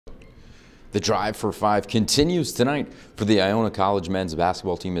The drive for 5 continues tonight for the Iona College men's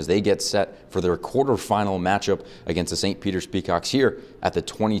basketball team as they get set for their quarterfinal matchup against the St. Peter's Peacocks here at the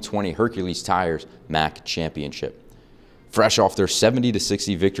 2020 Hercules Tires MAAC Championship. Fresh off their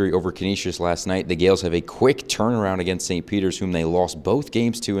 70-60 victory over Canisius last night, the Gaels have a quick turnaround against St. Peter's, whom they lost both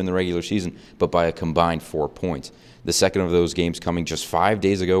games to in the regular season, but by a combined 4 points. The second of those games coming just 5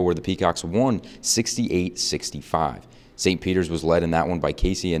 days ago, where the Peacocks won 68-65. St. Peter's was led in that one by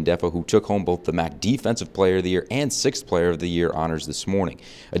Casey Ndefo, who took home both the MAAC Defensive Player of the Year and Sixth Player of the Year honors this morning.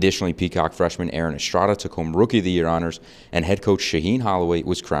 Additionally, Peacock freshman Aaron Estrada took home Rookie of the Year honors, and head coach Shaheen Holloway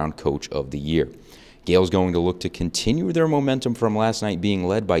was crowned Coach of the Year. Gaels going to look to continue their momentum from last night, being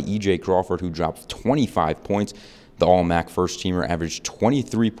led by E.J. Crawford, who dropped 25 points. The All-MAAC first-teamer averaged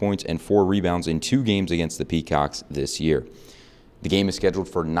 23 points and 4 rebounds in 2 games against the Peacocks this year. The game is scheduled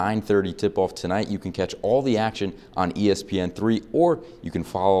for 9:30 tip-off tonight. You can catch all the action on ESPN3, or you can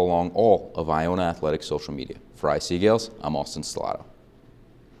follow along all of Iona Athletics social media. For IC Gaels, I'm Austin Stellato.